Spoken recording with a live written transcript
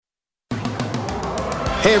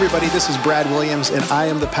Hey everybody, this is Brad Williams and I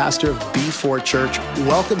am the pastor of B4 Church.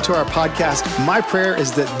 Welcome to our podcast. My prayer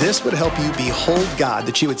is that this would help you behold God,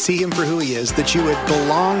 that you would see him for who he is, that you would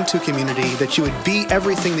belong to community, that you would be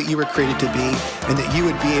everything that you were created to be, and that you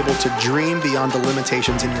would be able to dream beyond the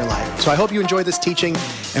limitations in your life. So I hope you enjoy this teaching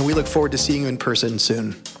and we look forward to seeing you in person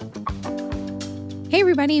soon. Hey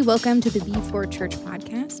everybody, welcome to the B4 Church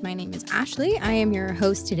podcast. My name is Ashleigh. I am your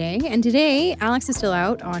host today. And today, Alex is still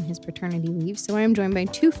out on his paternity leave, so I am joined by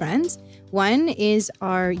two friends. One is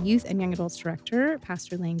our youth and young adults director,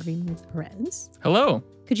 Pastor Lane Greenleaf-Perez. Hello.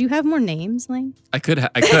 Could you have more names, Lane? I could.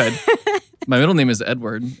 My middle name is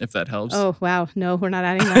Edward, if that helps. Oh, wow. No, we're not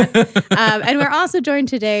adding that. And we're also joined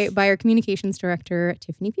today by our communications director,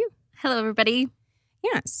 Tiffany Pugh. Hello, everybody.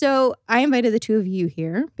 Yeah, so I invited the two of you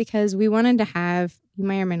here because we wanted to have, you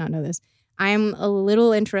may or may not know this, I'm a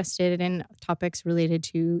little interested in topics related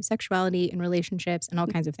to sexuality and relationships and all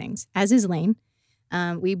kinds of things, as is Lane.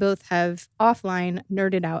 We both have offline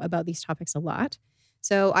nerded out about these topics a lot.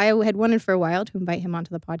 So I had wanted for a while to invite him onto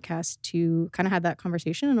the podcast to kind of have that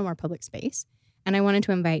conversation in a more public space. And I wanted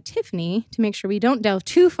to invite Tiffany to make sure we don't delve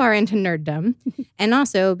too far into nerddom. And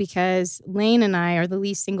also because Lane and I are the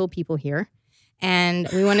least single people here. And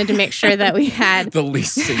we wanted to make sure that we had the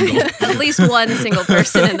least single. At least one single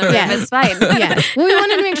person in the room. Yes. It's fine. Yes. Well, we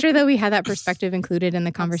wanted to make sure that we had that perspective included in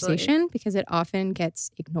the conversation Absolutely. because it often gets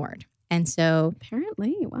ignored. And so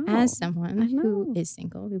Apparently, wow. as someone I know. who is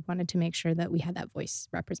single, we wanted to make sure that we had that voice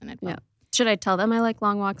represented well. Yeah. Should I tell them I like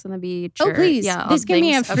long walks on the beach? Oh, or- please. Yeah, all This can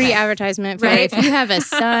be a things? free Okay. advertisement for Right. if you have a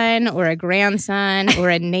son or a grandson or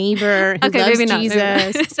a neighbor who Okay, loves maybe not.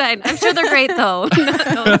 Jesus. It's fine. I'm sure they're great, though.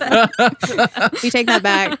 We take that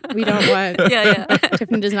back. We don't want, yeah.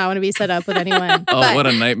 Tiffany does not want to be set up with anyone. Oh, But what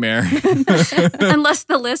a nightmare. Unless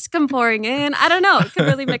the lists come pouring in. I don't know. It could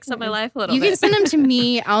really mix up my life a little you bit. can send them to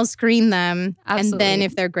me. I'll screen them. And then Absolutely.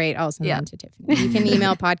 if they're great, I'll send Yeah. them to Tiffany. You can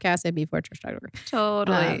email podcast@b4church.org.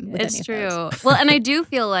 Totally. with It's any true. of Well, and I do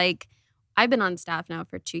feel like I've been on staff now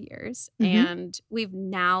for 2 years Mhm. and we've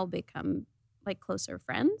now become like closer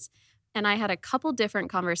friends. And I had a couple different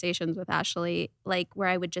conversations with Ashleigh, like where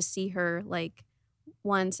I would just see her like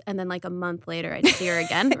once and then like a month later I'd see her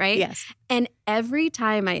again, right? Yes. And every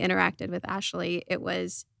time I interacted with Ashleigh, it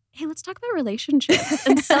was, hey, let's talk about relationships.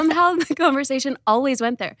 And somehow the conversation always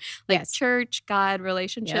went there. Like Yes. church, God,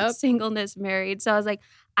 relationships, Yep. singleness, married. So I was like,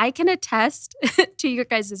 I can attest to your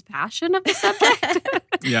guys' passion of the subject.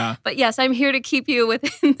 Yeah. But yes, I'm here to keep you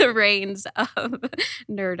within the reins of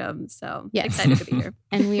nerdom. So Yes. excited to be here.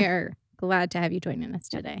 And we are glad to have you joining us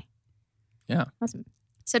today. Yeah. Awesome.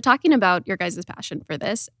 So talking about your guys' passion for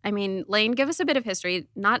this, I mean, Lane, give us a bit of history.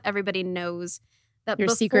 Not everybody knows that Your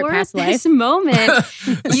before secret past this life. moment,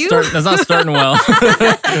 you That's not starting well.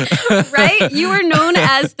 right? You were known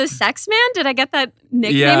as the Sex Man. Did I get that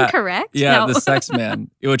nickname Yeah. correct? Yeah, No. the sex man,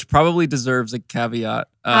 which probably deserves a caveat.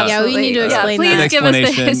 Yeah, we need to explain please that. give us the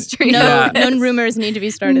Explanation. history. No, of Yeah. no this. rumors need to be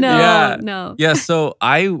started. No, Yeah. no. Yeah, so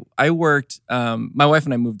I worked, my wife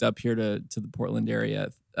and I moved up here to the Portland area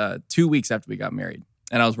 2 weeks after we got married.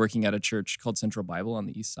 And I was working at a church called Central Bible on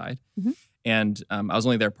the east side. Mhm. And I was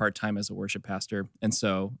only there part-time as a worship pastor. And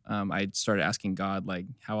so I started asking God, like,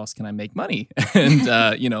 how else can I make money? And,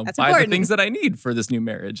 That's buy important. the things that I need for this new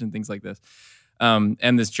marriage and things like this.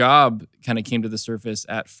 And this job kind of came to the surface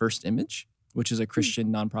at First Image, which is a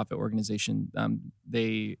Christian nonprofit organization.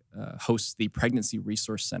 They host the pregnancy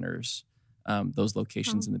resource centers, those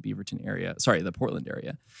locations in the the Portland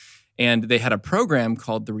area. And they had a program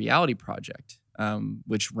called the Reality Project,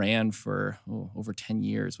 which ran for over 10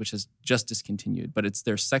 years, which has just discontinued, but it's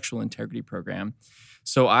their sexual integrity program.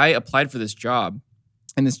 So I applied for this job,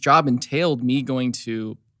 and this job entailed me going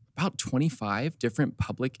to about 25 different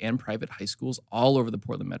public and private high schools all over the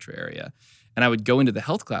Portland metro area. And I would go into the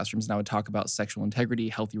health classrooms and I would talk about sexual integrity,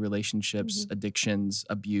 healthy relationships, addictions,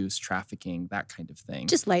 abuse, trafficking, that kind of thing.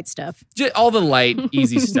 Just light stuff. All the light,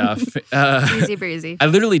 easy stuff. Easy breezy. I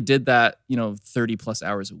literally did that, 30 plus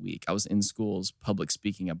hours a week. I was in schools, public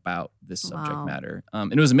speaking about this subject Wow. matter.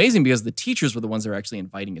 And it was amazing because the teachers were the ones that were actually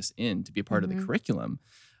inviting us in to be a part of the curriculum.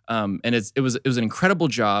 And it was an incredible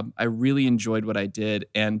job. I really enjoyed what I did,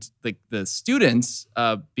 and the students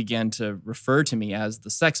began to refer to me as the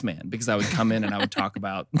sex man because I would come in and I would talk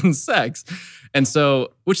about sex, and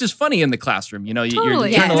so which is funny in the classroom. You're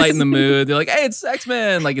Totally. trying to Yes. lighten the mood. They're like, "Hey, it's sex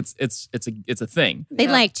man!" Like it's a thing. They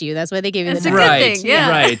Yeah. liked you. That's why they gave you It's the a name. good Right, thing,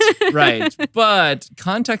 yeah. right. But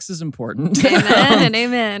context is important. Amen and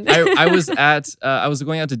amen. I was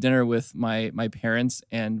going out to dinner with my parents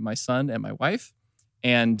and my son and my wife,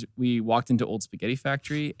 and we walked into Old Spaghetti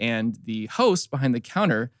Factory, and the host behind the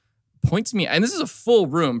counter points me, and this is a full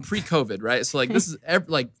room pre-COVID, right? So like this is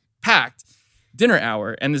like packed dinner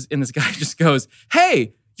hour, and this guy just goes,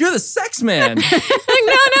 "Hey, you're the sex man." Like,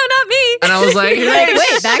 no, not me. And I was like, You're like,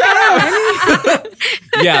 wait, that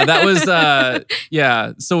guy? Yeah, that was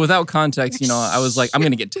yeah. So without context, I was like, I'm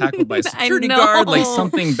gonna get tackled by a security guard, like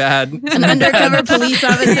something bad. An undercover police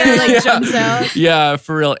officer jumps out. Yeah,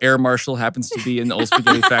 for real. Air marshal happens to be in the old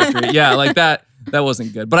spaghetti factory. Yeah, like that. That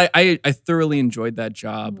wasn't good. But I thoroughly enjoyed that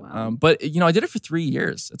job. Wow. But I did it for 3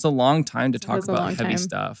 years. It's a long time to talk about heavy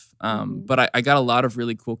stuff. But I got a lot of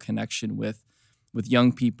really cool connection with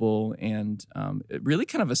young people, and really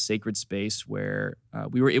kind of a sacred space where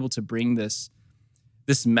we were able to bring this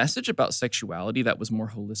message about sexuality that was more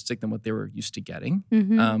holistic than what they were used to getting.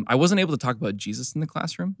 Mm-hmm. I wasn't able to talk about Jesus in the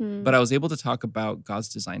classroom, but I was able to talk about God's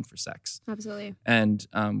design for sex. Absolutely. And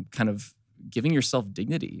kind of giving yourself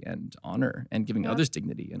dignity and honor, and giving others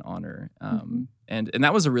dignity and honor. And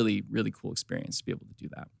that was a really, really cool experience to be able to do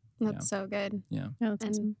that. That's so good. Yeah. Oh, that's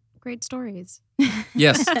awesome. Great stories.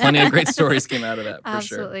 Yes, plenty of great stories came out of that, for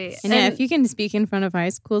Absolutely. sure. And yeah, if you can speak in front of high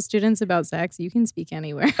school students about sex, you can speak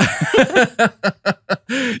anywhere.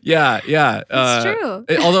 Yeah. It's true.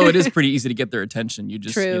 Although it is pretty easy to get their attention. You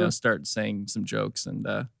just True. Start saying some jokes, and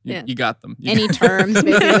you got them. Any terms,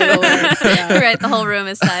 basically. Right, the whole room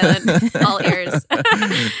is silent, all ears.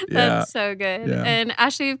 That's so good. Yeah. And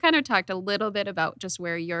Ashleigh, you've kind of talked a little bit about just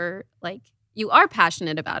where you're you are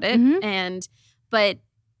passionate about it, but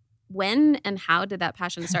when and how did that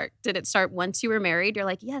passion start? Did it start once you were married? You're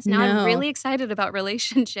like, yes, now I'm really excited about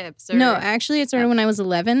relationships. No, actually, it started when I was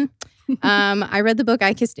 11. I read the book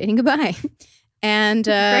I Kissed Dating Goodbye. And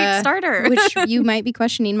great starter. Which you might be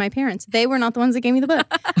questioning my parents. They were not the ones that gave me the book.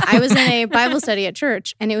 I was in a Bible study at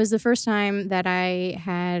church, and it was the first time that I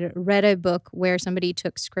had read a book where somebody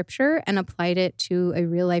took scripture and applied it to a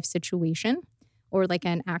real life situation, or like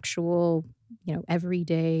an actual,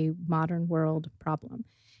 everyday modern world problem.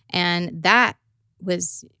 And that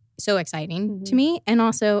was so exciting to me. And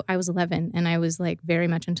also I was 11 and I was very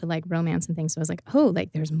much into romance and things. So I was like, oh,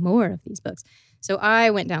 there's more of these books. So I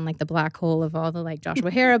went down the black hole of all the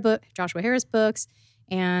Joshua Harris books,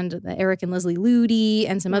 and the Eric and Leslie Ludy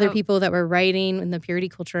and some other people that were writing in the purity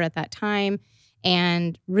culture at that time,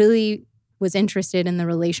 and really was interested in the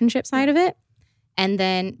relationship side of it. And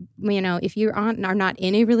then, if you are not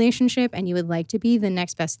in a relationship and you would like to be, the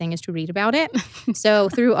next best thing is to read about it. So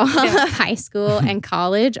through all of high school and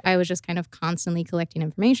college, I was just kind of constantly collecting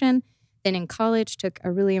information. Then in college, took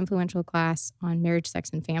a really influential class on marriage, sex,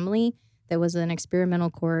 and family. That was an experimental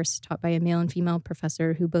course taught by a male and female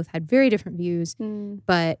professor who both had very different views.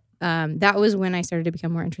 But that was when I started to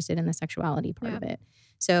become more interested in the sexuality part of it.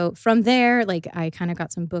 So from there, I kind of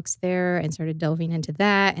got some books there and started delving into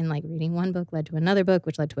that, and reading one book led to another book,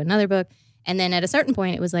 which led to another book. And then at a certain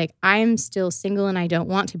point, it was I'm still single and I don't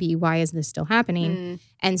want to be. Why is this still happening?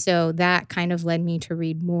 And so that kind of led me to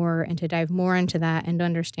read more and to dive more into that and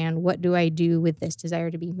understand, what do I do with this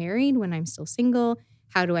desire to be married when I'm still single?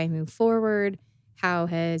 How do I move forward? How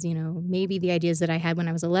has, maybe the ideas that I had when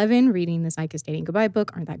I was 11, reading this I Kissed Dating Goodbye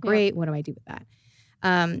book aren't that great. What do I do with that?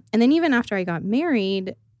 And then even after I got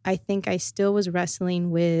married, I think I still was wrestling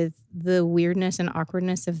with the weirdness and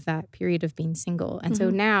awkwardness of that period of being single. And so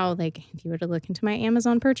now, if you were to look into my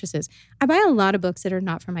Amazon purchases, I buy a lot of books that are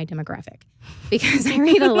not for my demographic, because I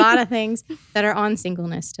read a lot of things that are on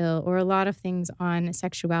singleness still, or a lot of things on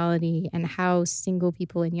sexuality and how single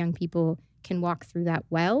people and young people can walk through that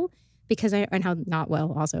well, and how not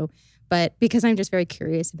well also, but because I'm just very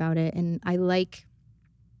curious about it. And I like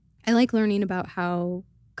learning about how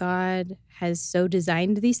God has so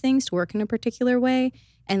designed these things to work in a particular way,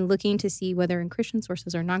 and looking to see whether in Christian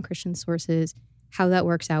sources or non-Christian sources, how that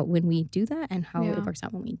works out when we do that and how it works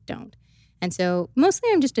out when we don't. And so mostly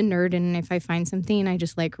I'm just a nerd, and if I find something, I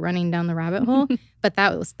just like running down the rabbit hole. But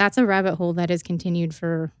that's a rabbit hole that has continued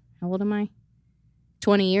for, how old am I?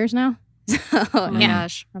 20 years now. So, oh my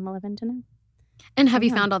gosh. From 11 to now. And have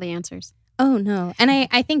you found all the answers? Oh, no. And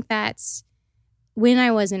I think that's, when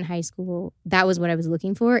I was in high school, that was what I was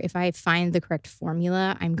looking for. If I find the correct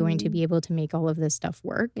formula, I'm going to be able to make all of this stuff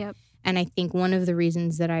work. Yep. And I think one of the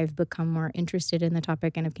reasons that I've become more interested in the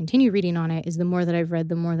topic and have continued reading on it is the more that I've read,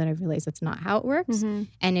 the more that I've realized that's not how it works. And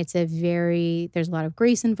it's there's a lot of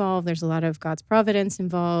grace involved. There's a lot of God's providence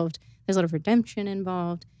involved. There's a lot of redemption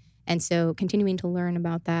involved. And so continuing to learn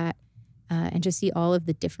about that and just see all of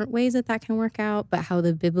the different ways that can work out, but how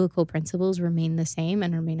the biblical principles remain the same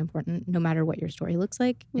and remain important no matter what your story looks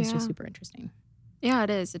like is just super interesting. Yeah, it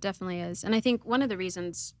is. It definitely is. And I think one of the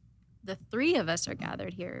reasons the three of us are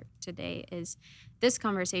gathered here today is this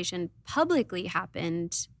conversation publicly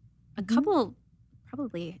happened a couple,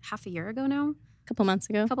 probably half a year ago now, couple months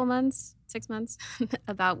ago. 6 months,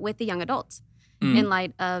 about with the young adults in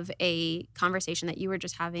light of a conversation that you were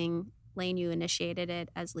just having. Lane, you initiated it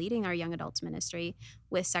as leading our young adults ministry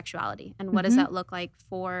with sexuality. And what does that look like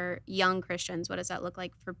for young Christians? What does that look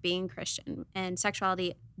like for being Christian? And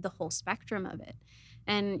sexuality, the whole spectrum of it.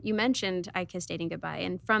 And you mentioned I Kissed Dating Goodbye.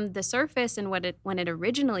 And from the surface and when it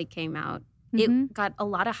originally came out, it got a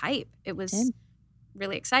lot of hype. It was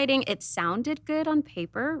really exciting. It sounded good on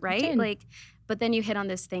paper, right? But then you hit on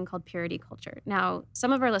this thing called purity culture. Now,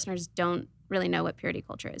 some of our listeners don't really know what purity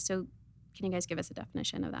culture is. So can you guys give us a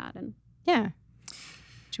definition of that? And yeah. Do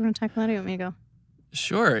you want to talk about it or you want me to go?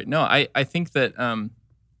 Sure. No, I think that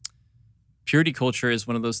purity culture is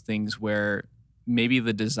one of those things where maybe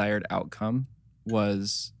the desired outcome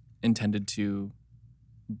was intended to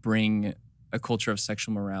bring a culture of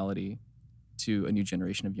sexual morality to a new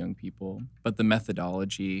generation of young people, but the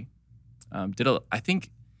methodology did, I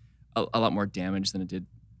think, a lot more damage than it did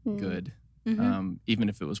good, even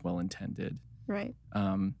if it was well intended. Right.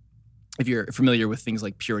 If you're familiar with things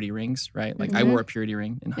like purity rings, right? Like I wore a purity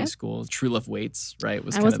ring in high school. True Love Waits, right?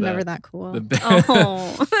 I was never that cool.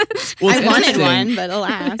 Well, I wanted one, but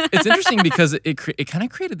alas. It's interesting because it kind of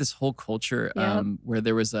created this whole culture where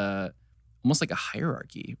there was almost like a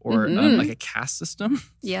hierarchy or like a caste system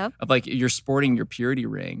of like you're sporting your purity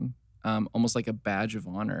ring, almost like a badge of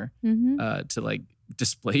honor to like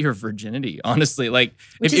display your virginity, honestly. Like,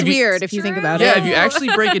 which is weird if you think about it. Yeah, if you actually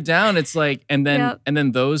break it down, it's like, and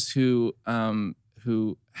then those who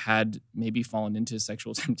had maybe fallen into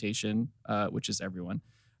sexual temptation, which is everyone,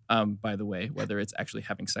 by the way, whether it's actually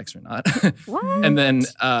having sex or not. What? And then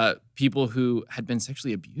people who had been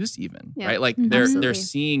sexually abused, even right, like they're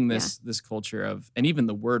seeing this culture of, and even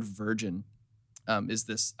the word virgin is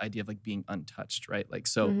this idea of like being untouched, right? Like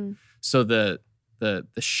so the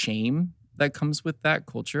shame that comes with that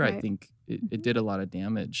culture, I think it did a lot of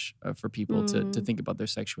damage for people to think about their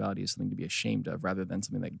sexuality as something to be ashamed of rather than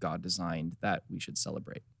something that God designed that we should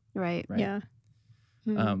celebrate. Right. Yeah.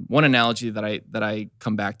 One analogy that I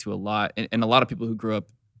come back to a lot, and a lot of people who grew up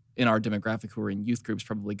in our demographic who were in youth groups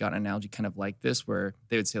probably got an analogy kind of like this, where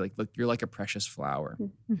they would say like, look, you're like a precious flower.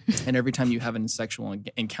 And every time you have a sexual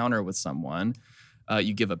encounter with someone,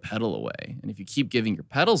 you give a petal away, and if you keep giving your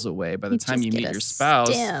petals away, by the time you meet your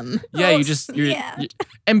spouse, you're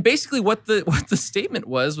and basically what the statement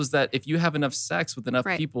was that if you have enough sex with enough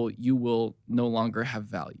people, you will no longer have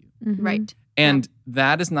value, right? And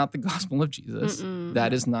that is not the gospel of Jesus.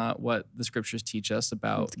 That is not what the scriptures teach us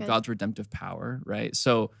about God's redemptive power, right?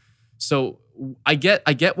 So I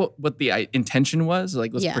get what the intention was,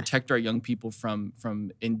 like let's protect our young people from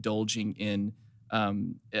indulging in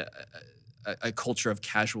a culture of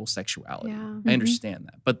casual sexuality. I understand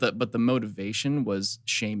that, but the motivation was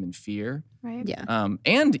shame and fear, right?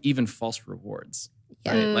 And even false rewards.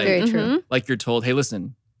 Yeah, right? Like, very true. Like you're told, hey,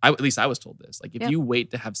 listen, at least I was told this. Like if you wait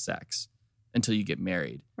to have sex until you get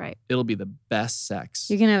married, right, it'll be the best sex.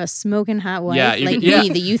 You're gonna have a smoking hot wife, me,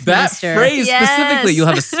 the youth minister. That phrase specifically, you'll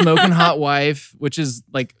have a smoking hot wife, which is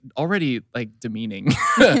like already like demeaning,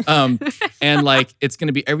 and like it's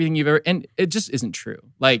gonna be everything you've ever, and it just isn't true.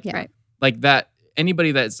 Like. Like that,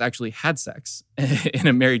 anybody that's actually had sex in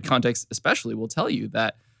a married context, especially, will tell you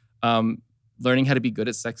that learning how to be good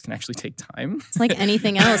at sex can actually take time. It's like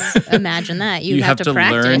anything else. Imagine that you have to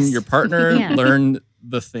practice. Learn your partner, learn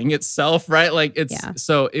the thing itself, right? Like it's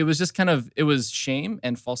so it was just it was shame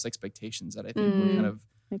and false expectations that I think were kind of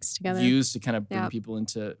mixed together, used to kind of bring people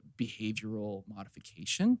into behavioral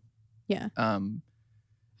modification. Yeah.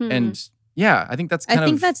 And. Yeah, I think that's I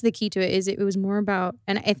think that's the key to it. Is it was more about,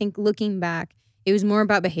 and I think looking back, it was more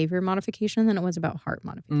about behavior modification than it was about heart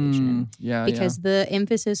modification. Because the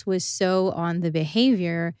emphasis was so on the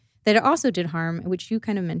behavior that it also did harm, which you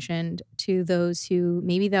kind of mentioned, to those who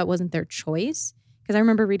maybe that wasn't their choice. Because I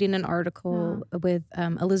remember reading an article with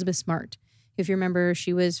Elizabeth Smart. If you remember,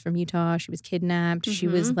 she was from Utah. She was kidnapped. She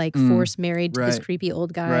was like forced married to this creepy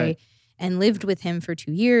old guy. Right. And lived with him for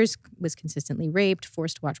 2 years, was consistently raped,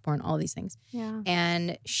 forced to watch porn, all these things. Yeah.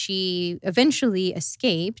 And she eventually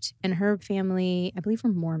escaped, and her family, I believe,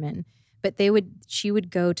 were Mormon, but she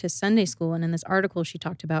would go to Sunday school, and in this article, she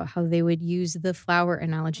talked about how they would use the flower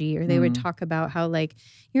analogy, or they would talk about how, like,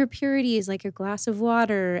 your purity is like a glass of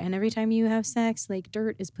water, and every time you have sex, like,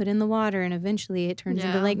 dirt is put in the water, and eventually it turns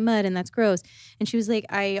into, like, mud, and that's gross. And she was like,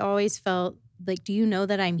 I always felt like, do you know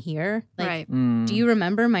that I'm here? Like, do you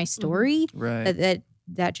remember my story? Right.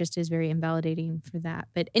 That just is very invalidating for that.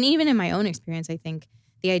 And even in my own experience, I think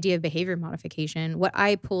the idea of behavior modification, what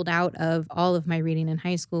I pulled out of all of my reading in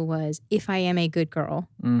high school was, if I am a good girl,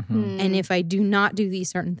 and if I do not do these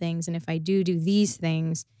certain things, and if I do these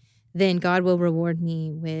things, then God will reward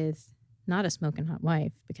me with not a smoking hot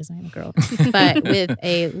wife, because I am a girl, but with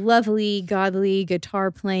a lovely, godly, guitar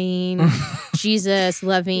playing, Jesus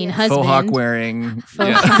loving husband. Faux hawk wearing.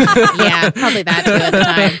 Yeah, probably that too at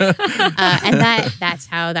the time. And that's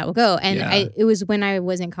how that will go. And it was when I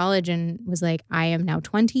was in college and was like, I am now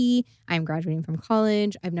 20. I'm graduating from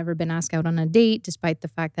college. I've never been asked out on a date, despite the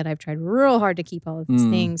fact that I've tried real hard to keep all of these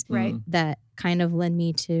things. Right. That kind of led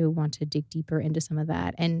me to want to dig deeper into some of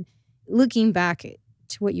that. And looking back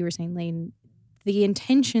to what you were saying, Lane, the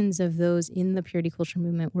intentions of those in the purity culture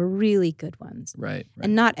movement were really good ones. Right.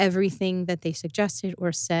 And not everything that they suggested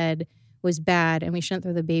or said was bad, and we shouldn't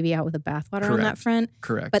throw the baby out with the bathwater on that front.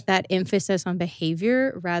 Correct. But that emphasis on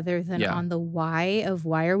behavior rather than on the why of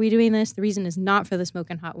why are we doing this. The reason is not for the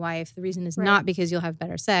smoking hot wife. The reason is not because you'll have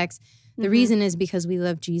better sex. The reason is because we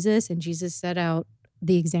love Jesus, and Jesus set out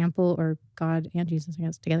the example, or God and Jesus, I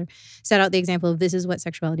guess, together, set out the example of this is what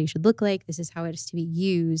sexuality should look like. This is how it is to be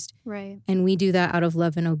used. Right. And we do that out of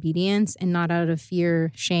love and obedience, and not out of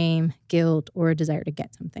fear, shame, guilt, or a desire to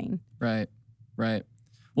get something. Right. Right.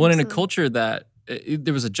 Well, and in a culture that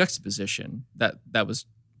there was a juxtaposition that was,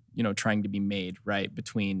 trying to be made, right,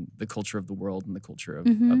 between the culture of the world and the culture of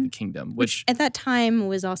the kingdom, which at that time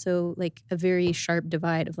was also like a very sharp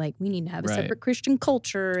divide of like, we need to have a separate Christian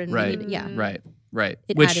culture. And we need, Right.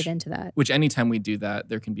 It added into that. Which anytime we do that,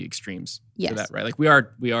 there can be extremes to that, right? Like we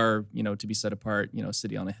are, to be set apart,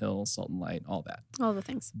 city on a hill, salt and light, all that. All the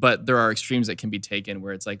things. But there are extremes that can be taken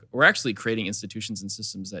where it's like, we're actually creating institutions and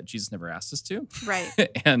systems that Jesus never asked us to. Right.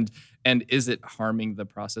 and is it harming the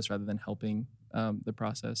process rather than helping the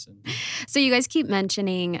process? And so you guys keep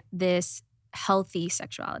mentioning this healthy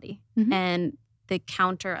sexuality and the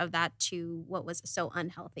counter of that to what was so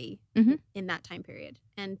unhealthy in that time period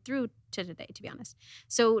and through to today, to be honest.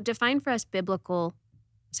 So define for us biblical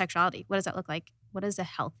sexuality. What does that look like? What does a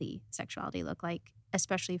healthy sexuality look like,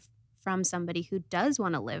 especially from somebody who does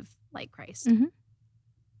want to live like Christ?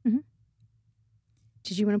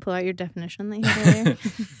 Did you want to pull out your definition that you had earlier?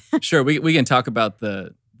 Sure, we can talk about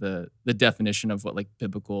the definition of what like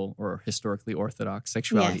biblical or historically orthodox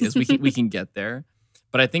sexuality is. We can get there.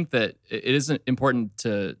 But I think that it is important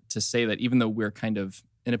to say that even though we're kind of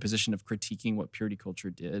in a position of critiquing what purity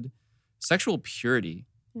culture did, sexual purity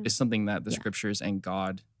is something that the scriptures and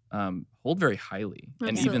God hold very highly. Absolutely.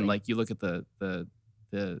 And even like you look at the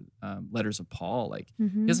letters of Paul, like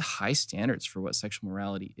he has high standards for what sexual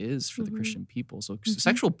morality is for the Christian people. So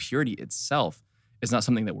sexual purity itself is not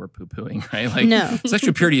something that we're poo-pooing, right? Like no.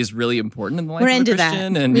 Sexual purity is really important in the life We're of a into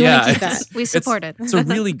Christian. that. And We support it. It's a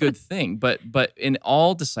really good thing. But in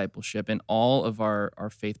all discipleship, in all of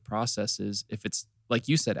our faith processes, if it's like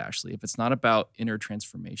you said, Ashleigh, if it's not about inner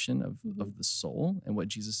transformation of the soul and what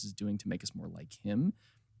Jesus is doing to make us more like him,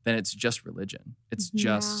 then it's just religion. It's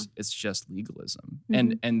just legalism.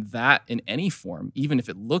 And that in any form, even if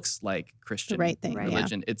it looks like Christian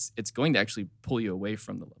religion, it's going to actually pull you away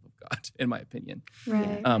from the love of God, in my opinion.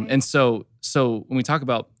 Right. And so when we talk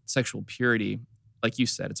about sexual purity, like you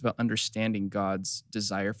said, it's about understanding God's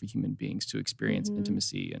desire for human beings to experience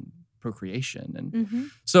intimacy and procreation. And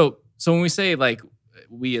so when we say like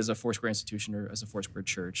we as a Foursquare institution or as a Foursquare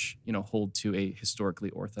church, hold to a historically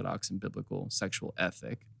orthodox and biblical sexual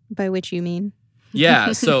ethic. By which you mean?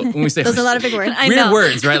 Yeah. So when we say those are a lot of big words. Weird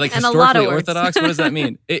words, right? Like and historically orthodox. What does that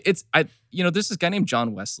mean? There's this guy named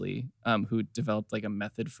John Wesley who developed like a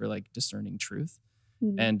method for like discerning truth,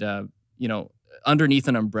 and underneath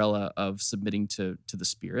an umbrella of submitting to the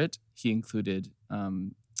Spirit, he included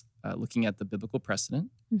looking at the biblical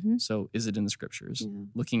precedent. So is it in the scriptures?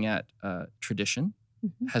 Looking at tradition.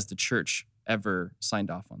 Has the church ever signed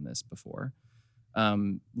off on this before?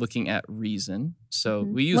 Looking at reason. So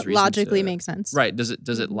we use what reason logically makes sense. Right. Does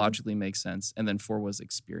it logically make sense? And then 4 was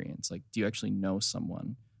experience. Like, do you actually know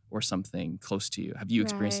someone or something close to you? Have you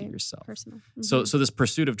experienced it yourself? Personal. So this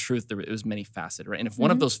pursuit of truth, it was many faceted, right? And if one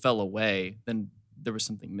of those fell away, then there was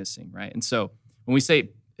something missing, right? And so when we say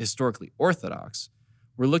historically orthodox,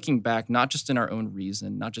 we're looking back not just in our own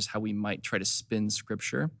reason, not just how we might try to spin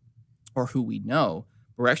scripture or who we know,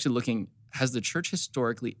 but we're actually looking, has the church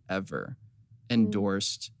historically ever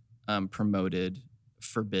endorsed, promoted,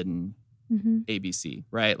 forbidden ABC,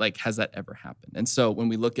 right? Like, has that ever happened? And so when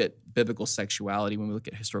we look at biblical sexuality, when we look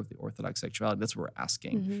at historically orthodox sexuality, that's what we're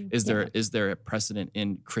asking. Is there a precedent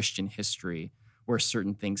in Christian history where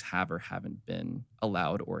certain things have or haven't been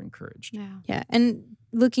allowed or encouraged? Yeah. And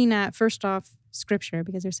looking at, first off, scripture,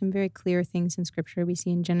 because there's some very clear things in scripture. We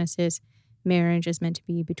see in Genesis marriage is meant to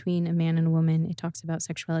be between a man and a woman. It talks about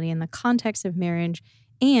sexuality in the context of marriage.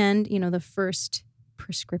 And, the first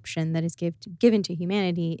prescription that is given to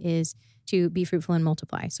humanity is to be fruitful and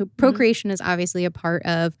multiply. So procreation is obviously a part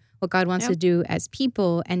of what God wants to do as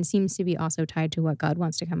people, and seems to be also tied to what God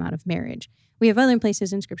wants to come out of marriage. We have other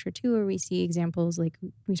places in Scripture too where we see examples, like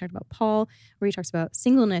we talked about Paul, where he talks about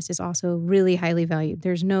singleness is also really highly valued.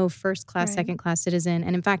 There's no first class, second class citizen.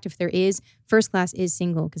 And in fact, if there is, first class is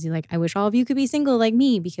single, because he's like, I wish all of you could be single like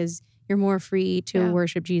me, because you're more free to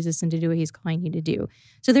worship Jesus and to do what he's calling you to do.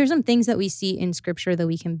 So there's some things that we see in Scripture that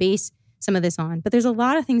we can base some of this on, but there's a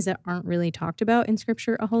lot of things that aren't really talked about in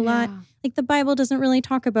Scripture a whole lot. Like the Bible doesn't really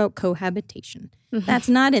talk about cohabitation. That's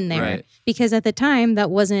not in there because at the time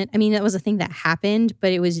that was a thing that happened,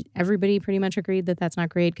 but everybody pretty much agreed that that's not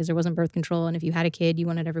great because there wasn't birth control. And if you had a kid, you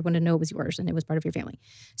wanted everyone to know it was yours and it was part of your family.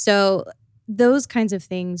 So those kinds of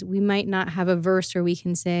things, we might not have a verse where we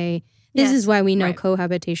can say, this is why we know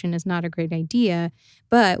cohabitation is not a great idea,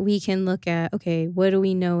 but we can look at, okay, what do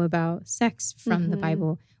we know about sex from the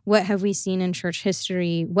Bible? What have we seen in church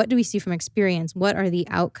history? What do we see from experience? What are the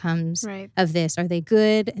outcomes of this? Are they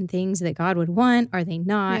good and things that God would want? Are they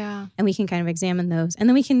not? Yeah. And we can kind of examine those. And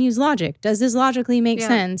then we can use logic. Does this logically make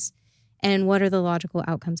sense? And what are the logical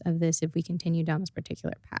outcomes of this if we continue down this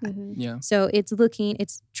particular path? So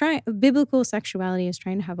biblical sexuality is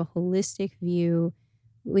trying to have a holistic view,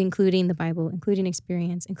 including the Bible, including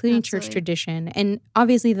experience, including church tradition. And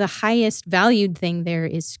obviously the highest valued thing there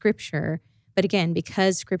is Scripture. But again,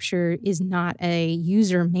 because Scripture is not a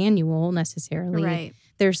user manual necessarily,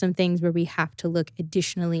 there's some things where we have to look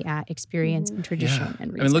additionally at experience and tradition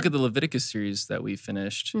and reason. Look at the Leviticus series that we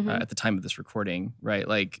finished at the time of this recording, right?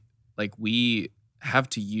 Like we have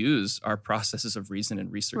to use our processes of reason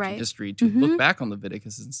and research and history to look back on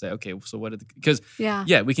Leviticus and say, okay, so what did because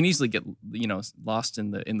we can easily get lost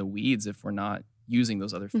in the weeds if we're not using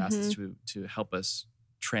those other facets to help us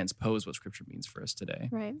transpose what Scripture means for us today.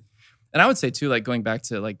 Right. And I would say too, like going back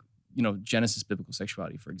to Genesis biblical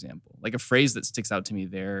sexuality, for example, like a phrase that sticks out to me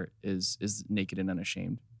there is naked and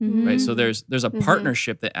unashamed, right? So there's a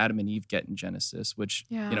partnership that Adam and Eve get in Genesis, which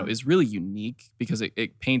is really unique because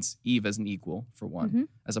it paints Eve as an equal, for one,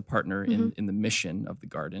 as a partner in the mission of the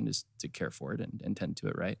garden is to care for it and tend to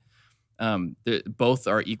it, right? Both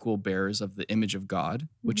are equal bearers of the image of God,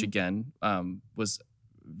 which again was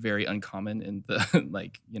very uncommon in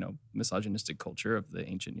the misogynistic culture of the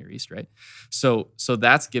ancient Near East, right? So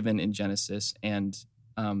that's given in Genesis, and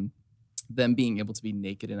them being able to be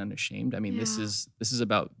naked and unashamed. I mean, this is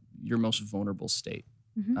about your most vulnerable state,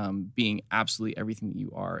 being absolutely everything that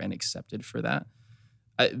you are and accepted for that.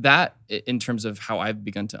 That, in terms of how I've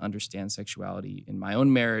begun to understand sexuality in my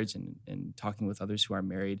own marriage and talking with others who are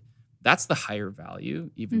married, that's the higher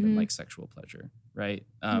value, even than like sexual pleasure, right?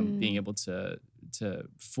 Being able to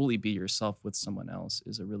fully be yourself with someone else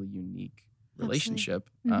is a really unique relationship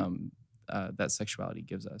that sexuality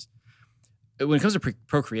gives us. When it comes to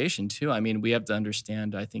procreation too, I mean, we have to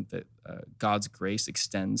understand, I think, that God's grace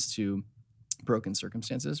extends to broken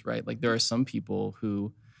circumstances, right? Like there are some people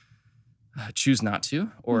who choose not to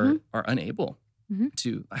or are unable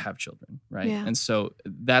to have children, right? Yeah. And so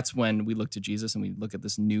that's when we look to Jesus and we look at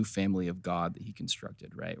this new family of God that he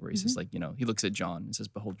constructed, right? Where he says, like, he looks at John and says,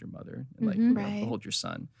 behold your mother, and like, behold your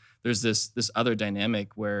son. There's this other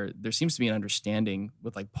dynamic where there seems to be an understanding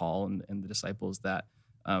with like Paul and the disciples that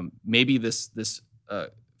maybe this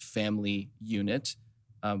family unit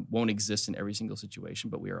won't exist in every single situation,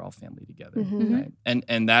 but we are all family together, right?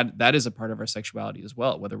 And that is a part of our sexuality as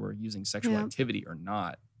well, whether we're using sexual activity or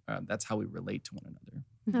not. That's how we relate to one another.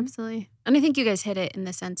 Absolutely. And I think you guys hit it in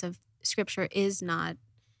the sense of Scripture is not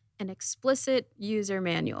an explicit user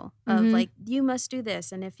manual of like, you must do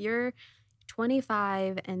this. And if you're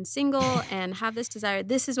 25 and single and have this desire,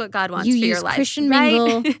 this is what God wants for your life. Christian right?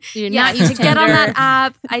 Mingle. You do not use to get on that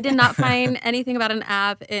app. I did not find anything about an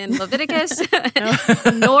app in Leviticus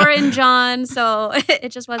nor in John, so it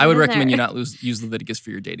just wasn't. I would in recommend there. you not use Leviticus for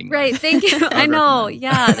your dating life. Right, thank you. I know.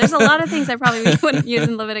 Yeah, there's a lot of things I probably wouldn't use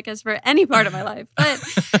in Leviticus for any part of my life,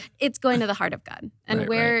 but it's going to the heart of God and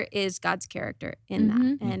where is God's character in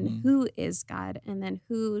that, and who is God, and then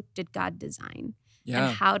who did God design. Yeah.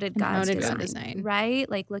 And how did God design? Right?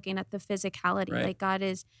 Like looking at the physicality. Right. Like God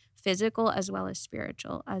is physical as well as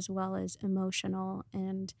spiritual, as well as emotional,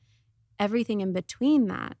 and everything in between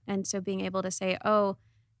that. And so being able to say, oh,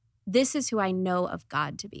 this is who I know of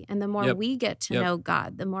God to be. And the more we get to know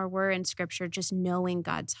God, the more we're in Scripture just knowing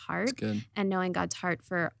God's heart and knowing God's heart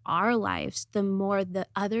for our lives, the more the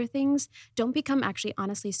other things don't become actually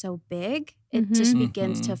honestly so big. It just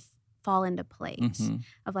begins to fall into place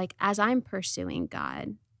of like, as I'm pursuing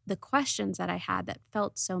God, the questions that I had that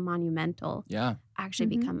felt so monumental actually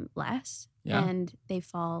become less. Yeah. And they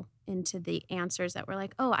fall into the answers that were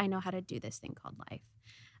like, oh, I know how to do this thing called life.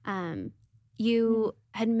 You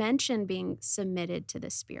had mentioned being submitted to the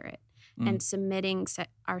Spirit and submitting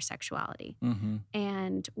our sexuality.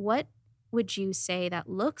 And what would you say that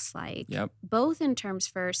looks like, both in terms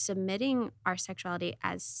for submitting our sexuality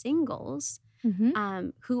as singles,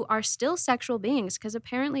 who are still sexual beings, because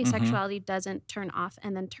apparently sexuality doesn't turn off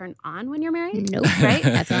and then turn on when you're married. Nope. Right?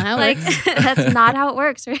 That's not how it works. That's not how it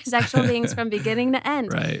works. We're sexual beings from beginning to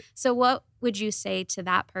end. Right. So what would you say to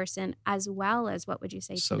that person, as well as what would you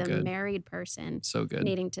say to the married person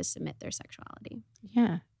needing to submit their sexuality?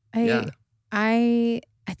 Yeah. I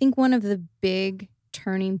think one of the big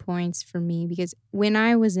turning points for me, because when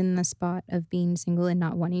I was in the spot of being single and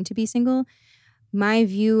not wanting to be single, my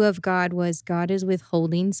view of God was God is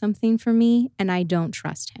withholding something from me and I don't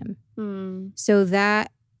trust him. So that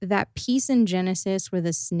piece in Genesis where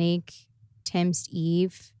the snake tempts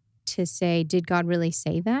Eve to say, did God really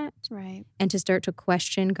say that? Right. And to start to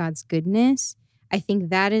question God's goodness, I think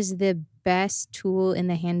that is the best tool in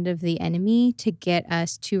the hand of the enemy to get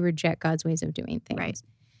us to reject God's ways of doing things. Right.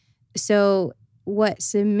 So what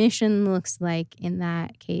submission looks like in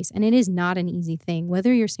that case, and it is not an easy thing,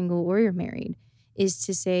 whether you're single or you're married, is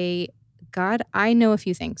to say, God, I know a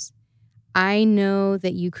few things. I know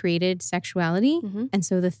that you created sexuality, and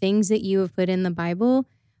so the things that you have put in the Bible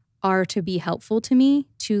are to be helpful to me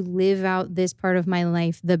to live out this part of my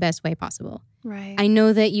life the best way possible. Right. I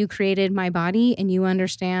know that you created my body and you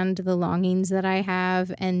understand the longings that I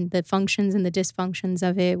have and the functions and the dysfunctions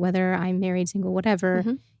of it, whether I'm married, single, whatever.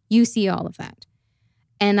 You see all of that.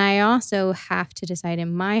 And I also have to decide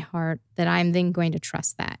in my heart that I'm then going to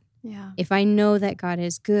trust that. Yeah. If I know that God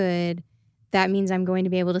is good, that means I'm going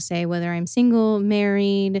to be able to say whether I'm single,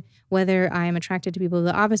 married, whether I'm attracted to people of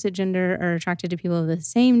the opposite gender or attracted to people of the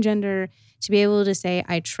same gender, to be able to say,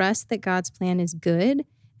 I trust that God's plan is good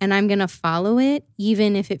and I'm going to follow it,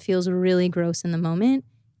 even if it feels really gross in the moment,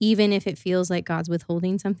 even if it feels like God's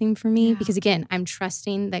withholding something from me. Because again, I'm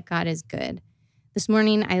trusting that God is good. This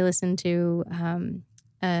morning, I listened to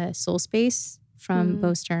Soul Space from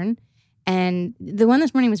Bo Stern. And the one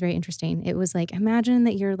this morning was very interesting. It was like, imagine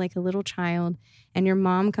that you're like a little child and your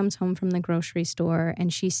mom comes home from the grocery store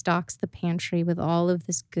and she stocks the pantry with all of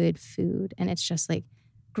this good food. And it's just like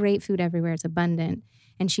great food everywhere. It's abundant.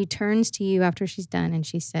 And she turns to you after she's done and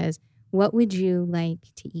she says, what would you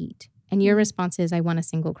like to eat? And your response is, I want a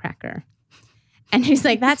single cracker. And he's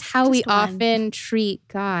like, that's how we often treat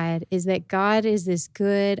God, is that God is this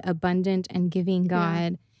good, abundant, and giving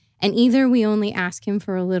God. And either we only ask him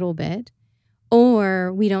for a little bit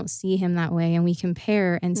or we don't see him that way and we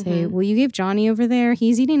compare and say, well, you gave Johnny over there,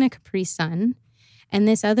 he's eating a Capri Sun and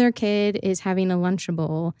this other kid is having a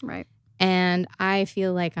Lunchable. Right. And I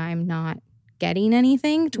feel like I'm not getting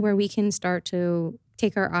anything, to where we can start to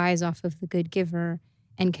take our eyes off of the good giver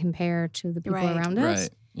and compare to the people around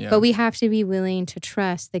us. Yeah. But we have to be willing to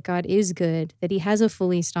trust that God is good, that he has a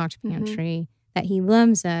fully stocked pantry, that he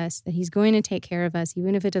loves us, that he's going to take care of us,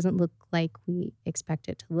 even if it doesn't look like we expect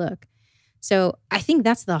it to look. So I think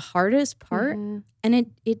that's the hardest part.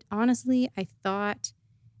 And it honestly, I thought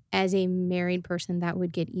as a married person that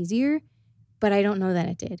would get easier, but I don't know that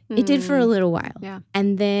it did. It did for a little while. Yeah.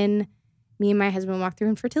 And then me and my husband walked through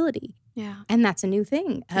infertility. Yeah. And that's a new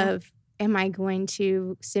thing of, am I going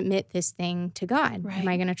to submit this thing to God? Right. Am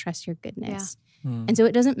I going to trust your goodness? Yeah. And so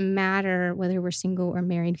it doesn't matter whether we're single or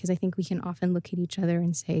married, because I think we can often look at each other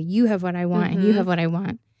and say, you have what I want and you have what I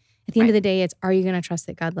want. At the end of the day, it's, are you going to trust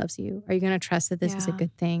that God loves you? Are you going to trust that this is a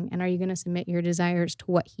good thing? And are you going to submit your desires to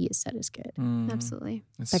what he has said is good? Absolutely.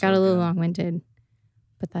 I got a little long-winded,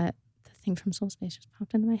 but the thing from Soul Space just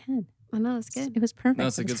popped into my head. I know, it's good. It was perfect. No,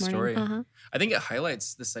 it's a good this morning. story. I think it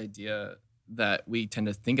highlights this idea that we tend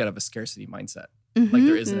to think out of a scarcity mindset. Like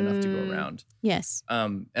there isn't enough to go around. Yes.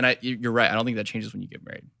 And you're right. I don't think that changes when you get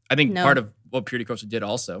married. I think part of what Purity Culture did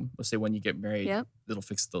also, let's say when you get married, it'll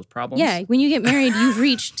fix those problems. Yeah, when you get married, you've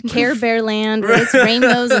reached Care Bear land where it's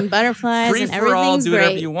rainbows and butterflies Free and for everything's all, do great.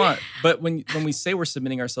 whatever you want. But when we say we're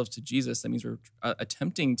submitting ourselves to Jesus, that means we're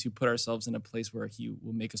attempting to put ourselves in a place where he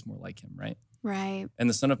will make us more like him, right? Right. And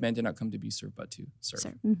the Son of Man did not come to be served, but to serve.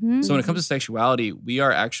 So Mm-hmm. when it comes to sexuality, we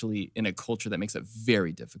are actually in a culture that makes it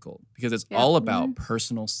very difficult because it's all about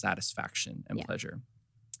personal satisfaction and pleasure.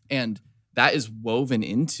 And that is woven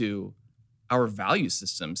into our value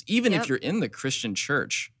systems. Even if you're in the Christian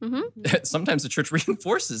church, sometimes the church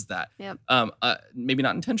reinforces that. Maybe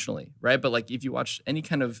not intentionally, right? But like if you watch any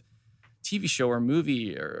kind of TV show or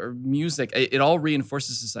movie or music, it all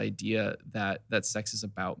reinforces this idea that sex is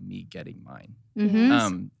about me getting mine.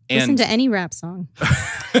 Mm-hmm. Listen to any rap song.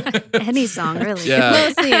 Any song, really. Yeah.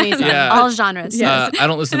 Mostly any song. Yeah. All genres. I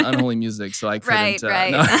don't listen to unholy music, so I couldn't.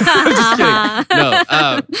 Right. No, I'm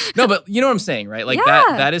just kidding. No, but you know what I'm saying, right? Like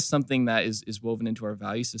that is something that is woven into our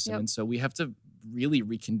value system. Yep. And so we have to really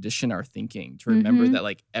recondition our thinking to remember that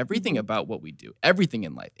like everything about what we do, everything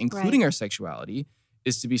in life, including our sexuality,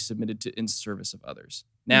 is to be submitted to in service of others.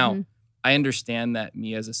 Now, I understand that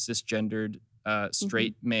me as a cisgendered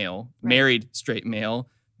straight male, married straight male,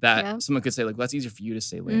 that someone could say, like, well, that's easier for you to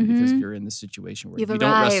say, Lynn, because you're in this situation where you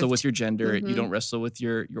don't wrestle with your gender, you don't wrestle with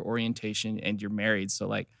your orientation, and you're married. So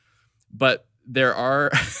like, but there are,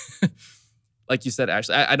 like you said,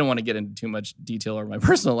 Ashleigh, I don't want to get into too much detail over my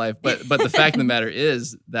personal life, but the fact of the matter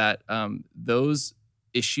is that those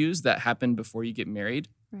issues that happen before you get married,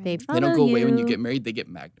 They don't go away when you get married, they get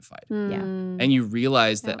magnified. Yeah. And you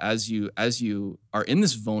realize that as you are in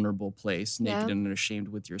this vulnerable place, naked and unashamed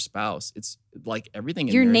with your spouse, it's like everything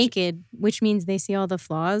in You're marriage, naked, which means they see all the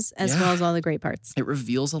flaws as well as all the great parts. it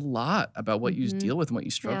reveals a lot about what you deal with and what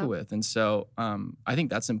you struggle with. And so I think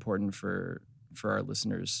that's important for our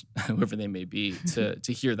listeners, whoever they may be, to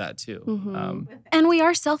hear that too. And we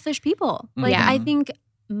are selfish people. Like, Yeah. I think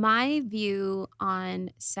my view on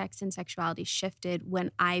sex and sexuality shifted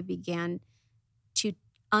when I began to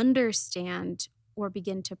understand or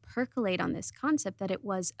begin to percolate on this concept that it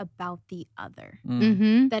was about the other,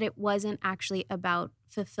 that it wasn't actually about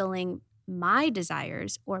fulfilling my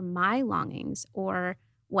desires or my longings or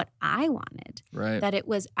what I wanted, that it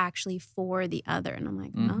was actually for the other. And I'm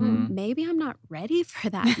like, oh, maybe I'm not ready for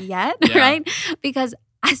that yet, right? Because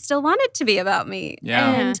I still want it to be about me.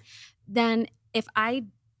 And then if I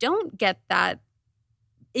don't get that,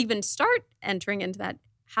 even start entering into that,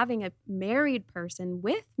 having a married person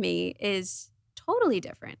with me is totally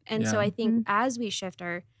different. And so I think as we shift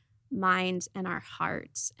our minds and our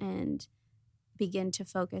hearts and begin to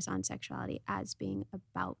focus on sexuality as being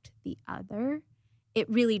about the other, it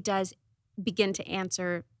really does begin to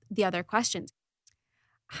answer the other questions.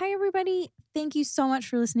 Hi, everybody. Thank you so much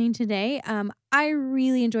for listening today. I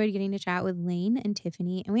really enjoyed getting to chat with Lane and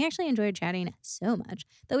Tiffany, and we actually enjoyed chatting so much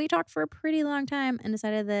that we talked for a pretty long time and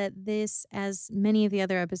decided that this, as many of the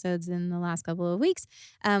other episodes in the last couple of weeks,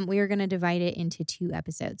 we are going to divide it into 2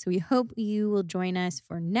 episodes. So we hope you will join us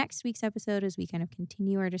for next week's episode as we kind of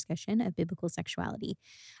continue our discussion of biblical sexuality.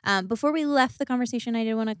 Before we left the conversation, I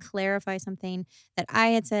did want to clarify something that I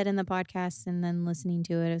had said in the podcast, and then listening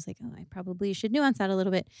to it, I was like, oh, I probably should nuance that a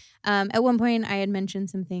little bit. At one point, I had mentioned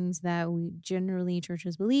some things that we generally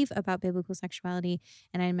churches believe about biblical sexuality,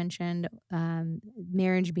 and I mentioned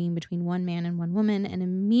marriage being between one man and one woman, and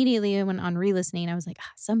immediately when on re-listening, I was like,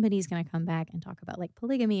 somebody's going to come back and talk about like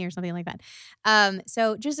polygamy or something like that.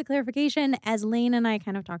 So just a clarification, as Lane and I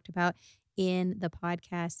kind of talked about in the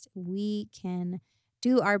podcast, we can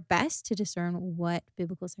do our best to discern what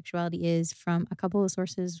biblical sexuality is from a couple of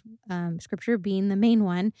sources, scripture being the main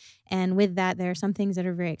one. And with that, there are some things that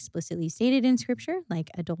are very explicitly stated in scripture, like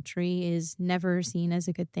adultery is never seen as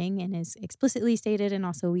a good thing and is explicitly stated. And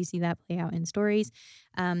also we see that play out in stories.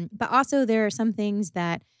 But also there are some things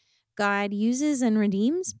that God uses and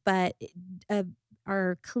redeems, but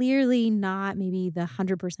are clearly not maybe the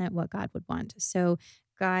 100% what God would want. So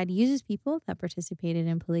God uses people that participated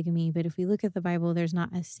in polygamy, but if we look at the Bible, there's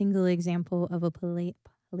not a single example of a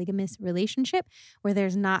polygamous relationship where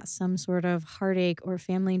there's not some sort of heartache or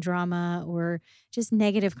family drama or just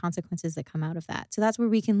negative consequences that come out of that. So that's where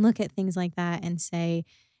we can look at things like that and say,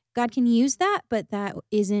 God can use that, but that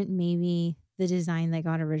isn't maybe the design that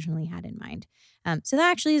God originally had in mind. So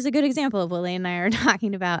that actually is a good example of what Lane and I are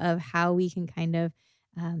talking about, of how we can kind of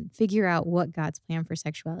figure out what God's plan for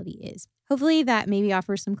sexuality is. Hopefully that maybe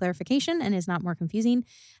offers some clarification and is not more confusing,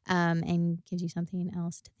 and gives you something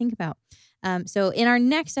else to think about. So in our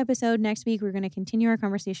next episode next week, we're going to continue our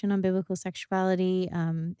conversation on biblical sexuality.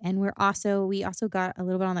 And we also got a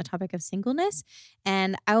little bit on the topic of singleness.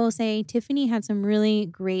 And I will say Tiffany had some really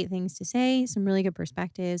great things to say, some really good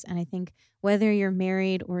perspectives. And I think whether you're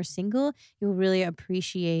married or single, you'll really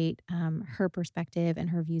appreciate her perspective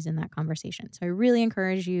and her views in that conversation. So I really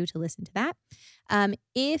encourage you to listen to that.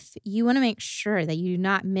 If you want to make sure that you do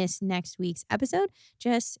not miss next week's episode,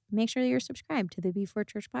 just make sure that you're subscribed to the Before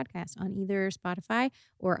Church podcast on either Spotify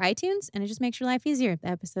or iTunes, and it just makes your life easier. The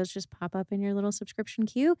episodes just pop up in your little subscription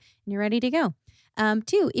queue, and you're ready to go.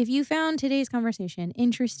 2, if you found today's conversation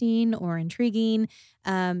interesting or intriguing,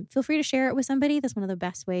 feel free to share it with somebody. That's one of the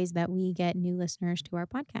best ways that we get new listeners to our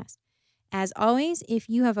podcast. As always, if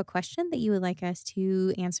you have a question that you would like us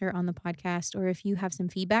to answer on the podcast, or if you have some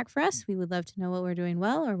feedback for us, we would love to know what we're doing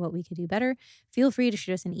well or what we could do better. Feel free to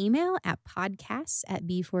shoot us an email at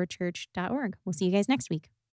podcasts@b4church.org. We'll see you guys next week.